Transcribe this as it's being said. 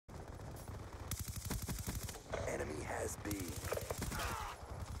On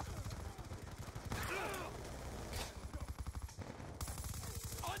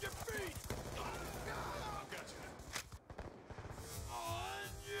your feet! Gotcha. On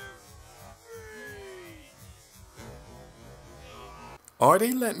your feet! Are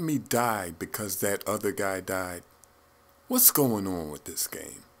they letting me die because that other guy died? What's going on with this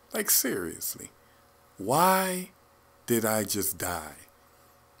game? Like, seriously. Why did I just die?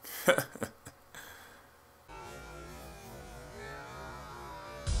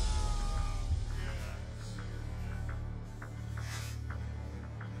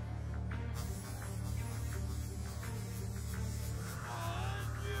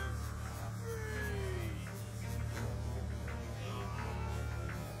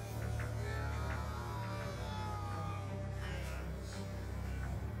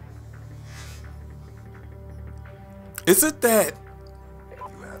 Is it that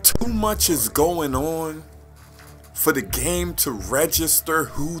too much is going on for the game to register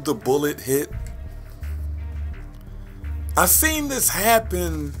who the bullet hit? I've seen this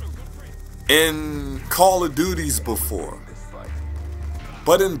happen in Call of Duties before,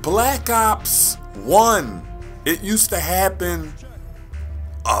 but in Black Ops 1, it used to happen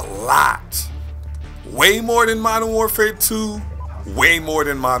a lot. Way more than Modern Warfare 2, way more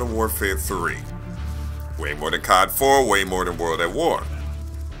than Modern Warfare 3. Way more than COD 4, way more than World at War.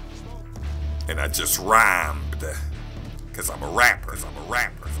 And I just rhymed. Because I'm a rapper.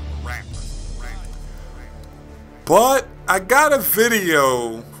 But I got a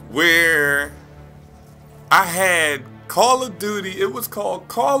video where I had Call of Duty. It was called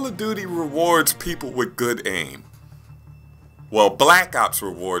Call of Duty Rewards People with Good Aim. Well, Black Ops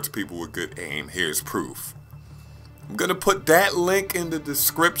rewards people with good aim. Here's proof. I'm going to put that link in the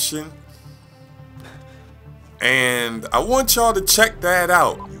description. And I want y'all to check that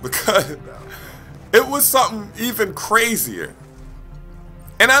out because it was something even crazier.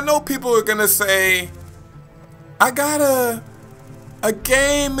 And I know people are gonna say, I got a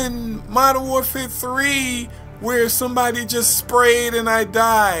game in Modern Warfare 3 where somebody just sprayed and I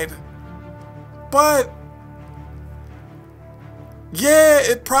died. But yeah,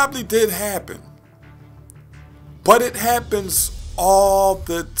 it probably did happen. But it happens all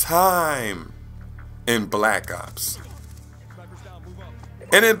the time in Black Ops.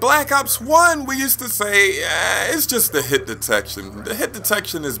 And in Black Ops 1, we used to say, it's just the hit detection. The hit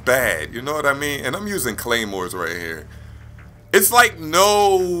detection is bad, you know what I mean? And I'm using claymores right here. It's like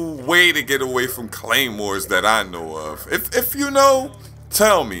no way to get away from claymores that I know of. If you know,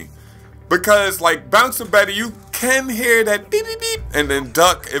 tell me. Because like Bouncing Betty, you can hear that beep beep beep and then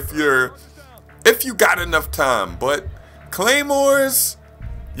duck if you got enough time. But claymores,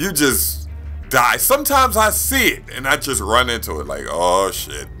 you just die. Sometimes I see it and I just run into it like, oh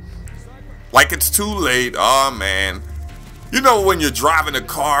shit. Like it's too late. Oh man. You know when you're driving a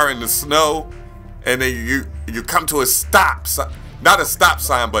car in the snow and then you come to a stop, not a stop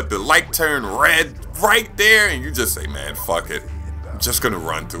sign, but the light turned red right there and you just say, man, fuck it. I'm just gonna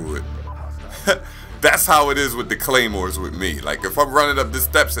run through it. That's how it is with the claymores with me. Like if I'm running up the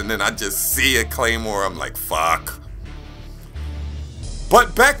steps and then I just see a claymore, I'm like, fuck.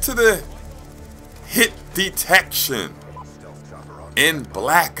 But back to the hit detection in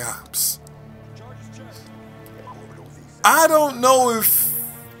Black Ops. I don't know if,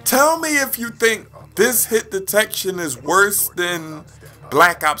 tell me if you think this hit detection is worse than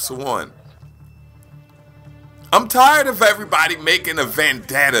Black Ops 1. I'm tired of everybody making a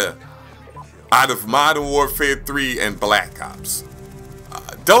vendetta out of Modern Warfare 3 and Black Ops.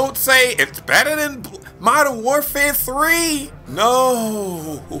 Don't say it's better than Modern Warfare 3.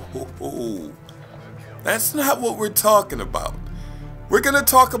 No. That's not what we're talking about. We're going to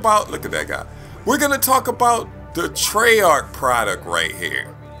talk about, look at that guy. We're going to talk about the Treyarch product right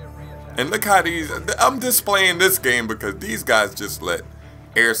here. And look how I'm displaying this game because these guys just let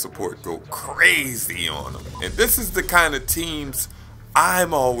air support go crazy on them. And this is the kind of teams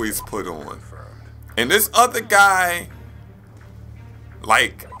I'm always put on. And this other guy,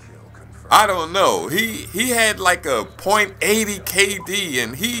 like, I don't know. He had like a .80 KD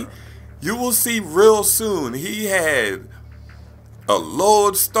and you will see real soon, he had a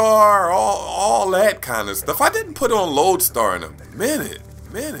Lodestar, all that kind of stuff. I didn't put on Lodestar in a minute.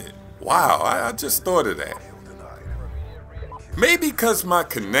 Wow, I just thought of that. Maybe because my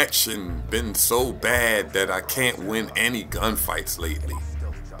connection been so bad that I can't win any gunfights lately.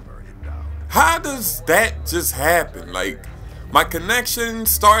 How does that just happen? Like, my connection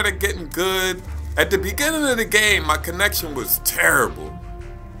started getting good. At the beginning of the game, my connection was terrible.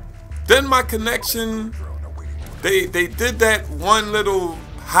 Then my connection, they did that one little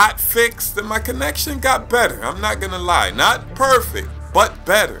hot fix, then my connection got better. I'm not gonna lie. Not perfect, but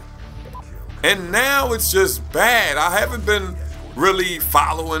better. And now it's just bad. I haven't been really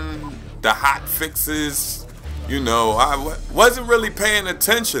following the hot fixes. You know, I wasn't really paying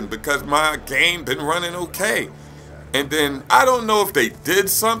attention because my game been running okay. And then I don't know if they did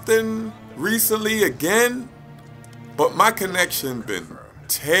something recently again, but my connection been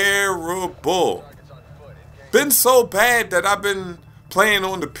terrible. Been so bad that I've been playing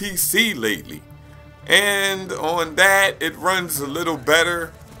on the PC lately. And on that, it runs a little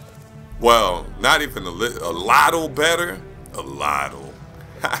better. Well, not even a lotto better. A lotto.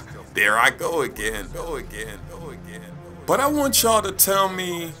 There I go again. But I want y'all to tell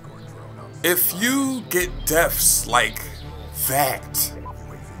me if you get deaths like that.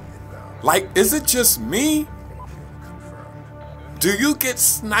 Like, is it just me? Do you get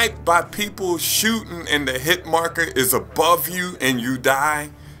sniped by people shooting and the hit marker is above you and you die?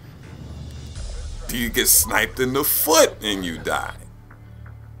 Do you get sniped in the foot and you die?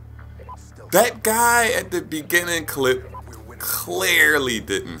 That guy at the beginning clip clearly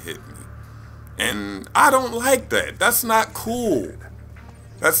didn't hit me. And I don't like that. That's not cool.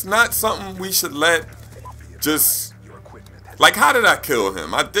 That's not something we should let just... Like, how did I kill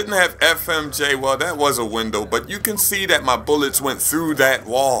him? I didn't have FMJ. Well, that was a window, but you can see that my bullets went through that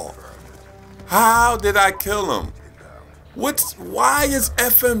wall. How did I kill him? Why is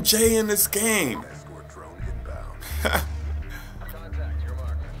FMJ in this game?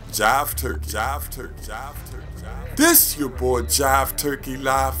 Jive Turkey. This your boy Jive Turkey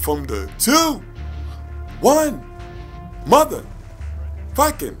live from the 2-1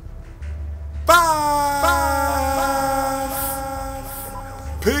 motherfucking 5.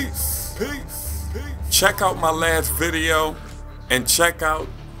 Peace. Check out my last video and check out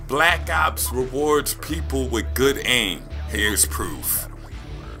Black Ops rewards people with good aim. Here's proof.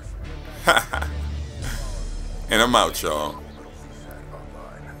 And I'm out, y'all.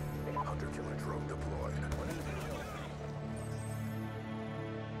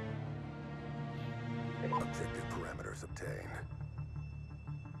 Objective parameters obtained.